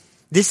mercy.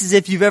 This is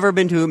if you've ever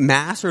been to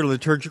mass or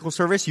liturgical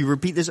service, you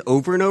repeat this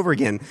over and over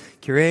again.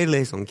 Kyrie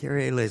eleison,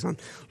 Kyrie eleison.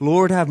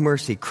 Lord have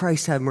mercy,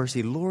 Christ have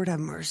mercy, Lord have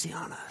mercy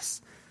on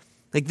us.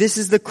 This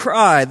is the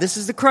cry. This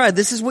is the cry.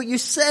 This is what you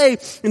say.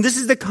 And this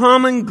is the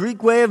common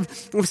Greek way of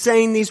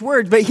saying these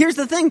words. But here's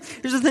the thing.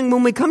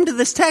 When we come to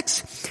this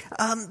text,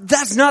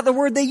 that's not the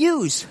word they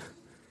use.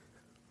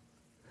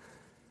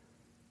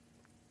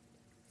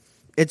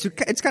 It's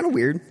kind of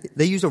weird.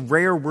 They use a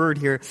rare word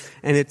here,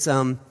 and it's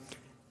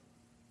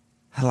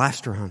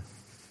halasteron.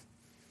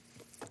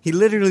 He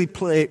literally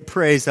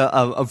prays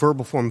a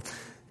verbal form.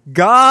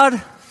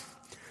 God,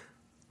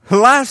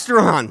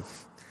 halasteron.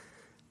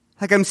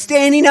 I'm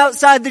standing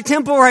outside the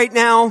temple right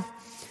now,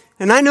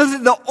 and I know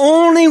that the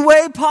only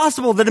way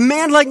possible that a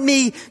man like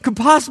me could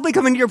possibly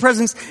come into your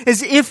presence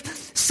is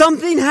if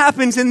something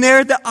happens in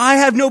there that I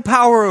have no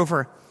power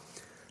over.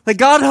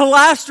 God,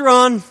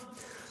 halasteron.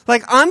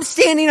 I'm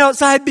standing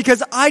outside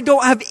because I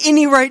don't have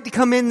any right to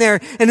come in there.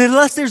 And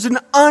unless there's an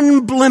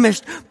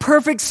unblemished,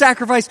 perfect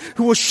sacrifice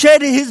who will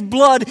shed his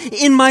blood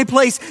in my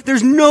place,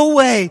 there's no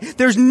way.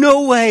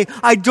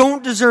 I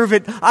don't deserve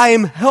it. I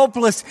am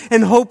helpless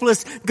and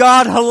hopeless.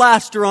 God,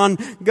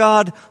 halasteron.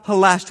 God,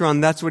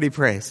 halasteron. That's what he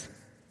prays.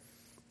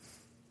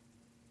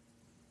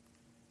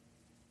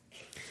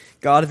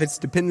 God, if it's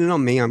dependent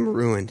on me, I'm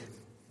ruined.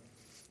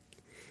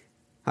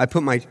 I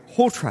put my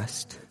whole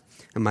trust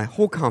and my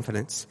whole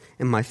confidence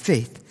and my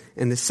faith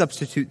in the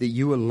substitute that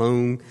you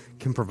alone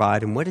can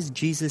provide. And what does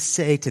Jesus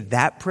say to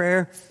that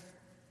prayer?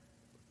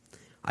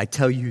 I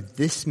tell you,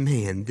 this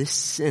man, this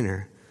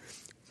sinner,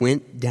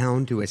 went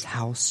down to his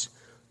house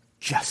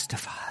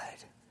justified.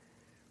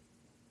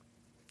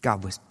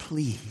 God was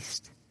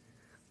pleased.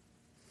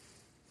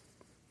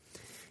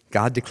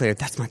 God declared,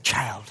 that's my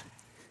child.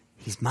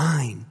 He's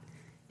mine.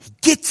 He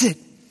gets it.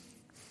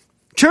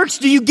 Church,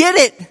 do you get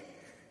it?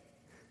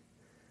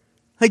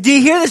 Like, do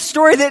you hear the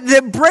story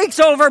that breaks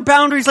all of our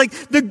boundaries? Like,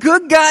 the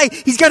good guy,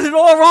 he's got it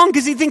all wrong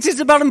because he thinks it's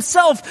about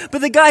himself.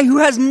 But the guy who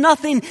has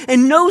nothing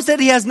and knows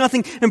that he has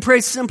nothing and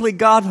prays simply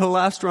God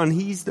Halastron,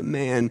 he's the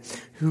man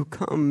who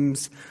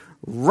comes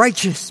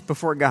righteous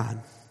before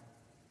God.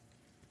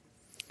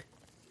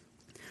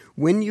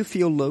 When you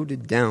feel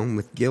loaded down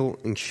with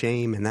guilt and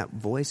shame and that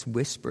voice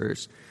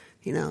whispers,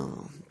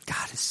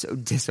 God is so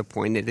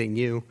disappointed in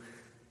you.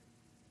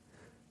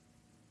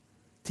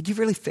 Did you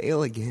really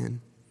fail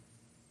again?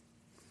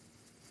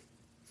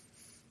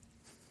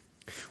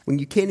 When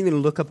you can't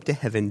even look up to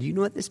heaven, do you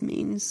know what this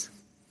means?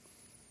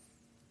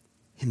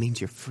 It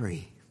means you're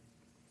free.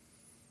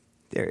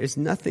 There is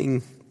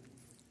nothing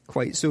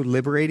quite so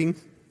liberating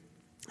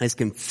as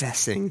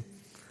confessing,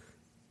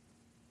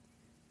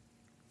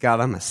 God,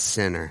 I'm a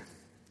sinner,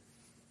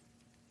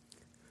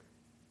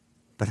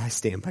 but I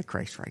stand by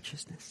Christ's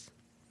righteousness.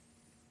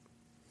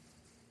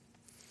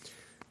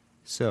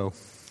 So,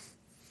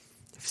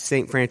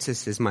 St.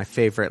 Francis is my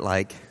favorite,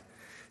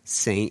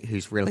 saint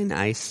who's really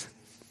nice.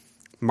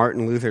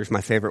 Martin Luther's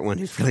my favorite one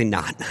who's really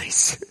not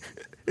nice.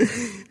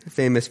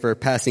 Famous for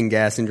passing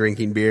gas and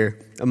drinking beer,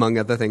 among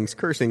other things,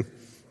 cursing.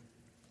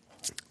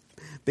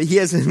 But he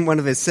has in one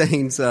of his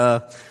sayings,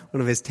 one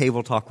of his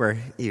table talk where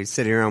he was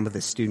sitting around with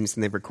his students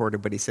and they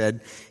recorded what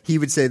he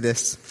would say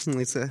this.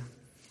 It's a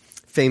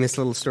famous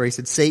little story. He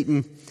said,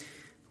 Satan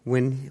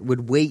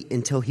would wait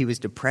until he was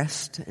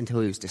depressed,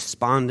 until he was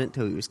despondent,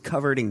 until he was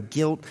covered in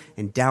guilt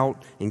and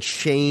doubt and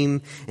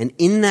shame. And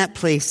in that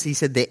place, he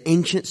said, the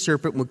ancient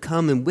serpent would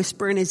come and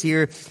whisper in his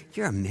ear,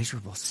 you're a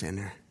miserable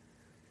sinner.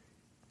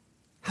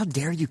 How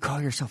dare you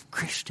call yourself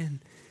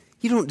Christian?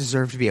 You don't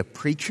deserve to be a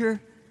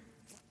preacher.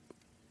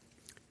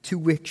 To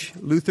which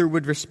Luther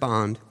would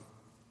respond,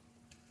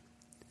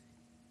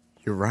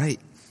 you're right.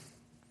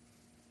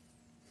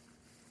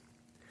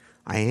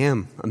 I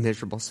am a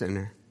miserable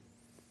sinner.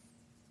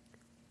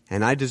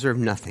 And I deserve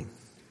nothing,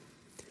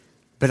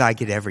 but I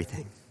get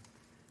everything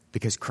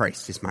because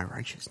Christ is my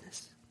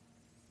righteousness.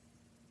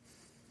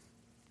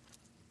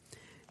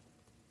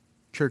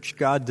 Church,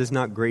 God does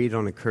not grade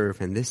on a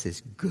curve, and this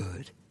is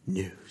good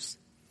news.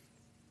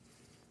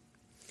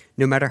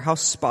 No matter how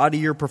spotty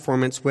your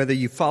performance, whether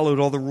you followed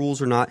all the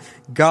rules or not,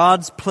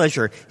 God's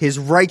pleasure, His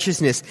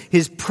righteousness,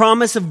 His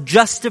promise of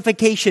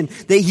justification,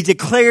 that He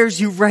declares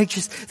you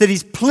righteous, that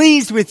He's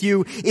pleased with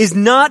you, is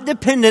not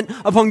dependent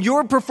upon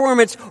your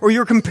performance or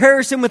your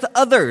comparison with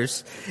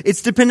others.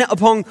 It's dependent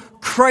upon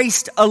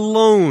Christ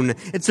alone.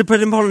 It's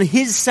dependent upon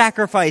His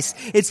sacrifice.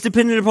 It's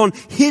dependent upon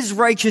His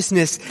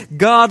righteousness.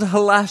 God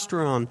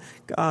Halastron.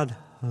 God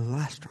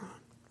Halastron.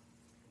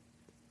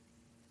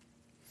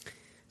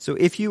 So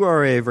if you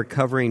are a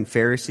recovering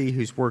Pharisee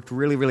who's worked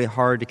really, really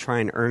hard to try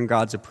and earn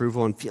God's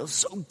approval and feels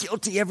so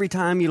guilty every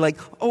time, you're like,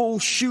 oh,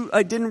 shoot,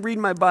 I didn't read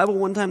my Bible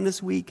one time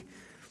this week.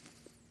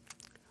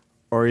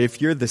 Or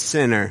if you're the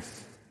sinner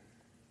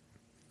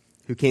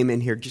who came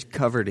in here just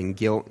covered in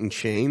guilt and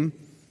shame,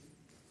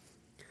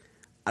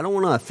 I don't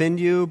want to offend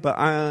you, but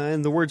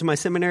in the words of my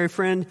seminary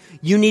friend,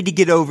 you need to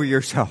get over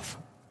yourself.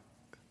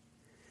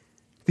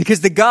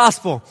 Because the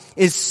gospel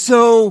is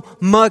so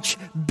much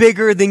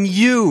bigger than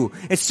you.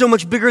 It's so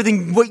much bigger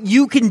than what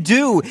you can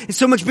do. It's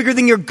so much bigger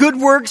than your good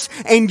works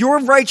and your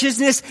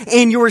righteousness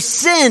and your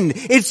sin.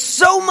 It's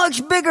so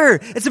much bigger.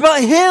 It's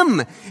about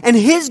Him and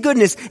His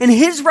goodness and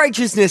His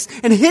righteousness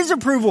and His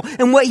approval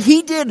and what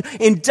He did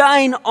in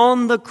dying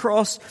on the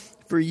cross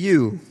for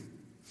you.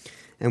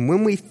 And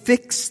when we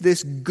fix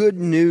this good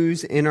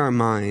news in our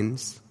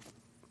minds,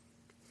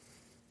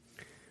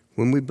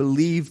 when we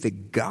believe the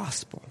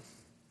gospel,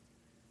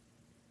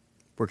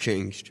 we're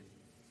changed,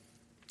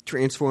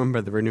 transformed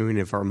by the renewing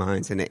of our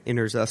minds, and it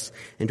enters us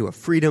into a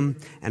freedom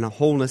and a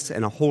wholeness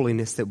and a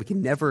holiness that we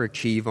can never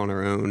achieve on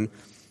our own.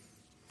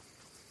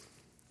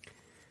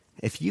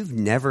 If you've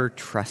never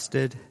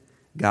trusted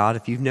God,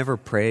 if you've never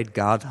prayed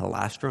God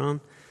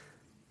Halastron,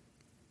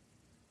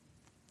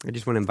 I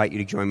just want to invite you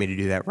to join me to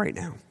do that right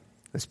now.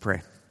 Let's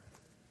pray.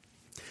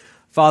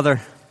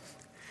 Father,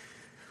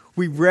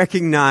 we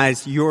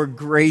recognize your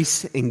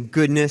grace and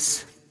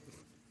goodness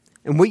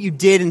and what you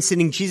did in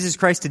sending Jesus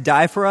Christ to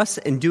die for us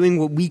and doing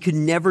what we could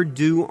never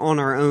do on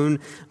our own.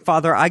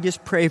 Father, I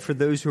just pray for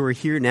those who are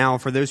here now,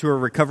 for those who are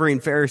recovering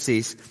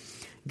Pharisees,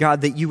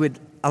 God, that you would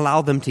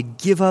allow them to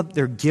give up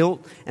their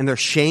guilt and their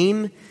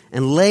shame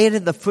and lay it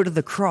at the foot of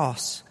the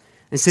cross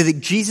and say that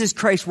Jesus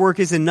Christ's work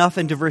is enough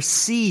and to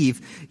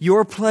receive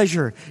your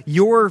pleasure,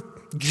 your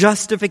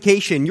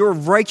justification, your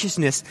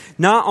righteousness,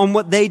 not on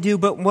what they do,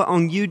 but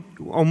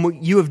on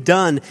what you have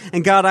done.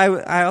 And God,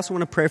 I also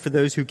want to pray for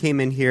those who came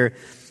in here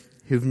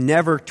who've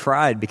never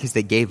tried because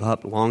they gave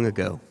up long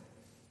ago.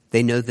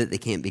 They know that they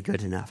can't be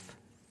good enough.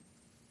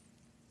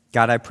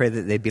 God, I pray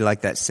that they'd be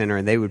like that sinner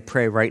and they would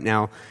pray right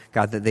now,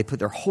 God, that they put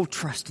their whole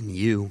trust in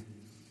you,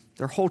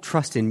 their whole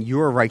trust in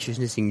your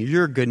righteousness and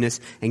your goodness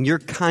and your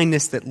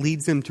kindness that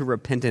leads them to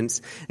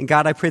repentance. And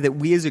God, I pray that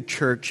we as a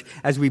church,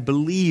 as we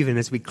believe and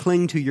as we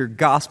cling to your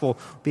gospel,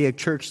 be a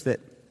church that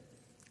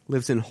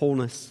lives in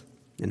wholeness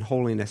and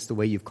holiness the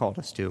way you've called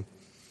us to.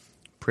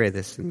 Pray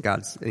this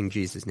in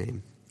Jesus'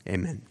 name.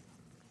 Amen.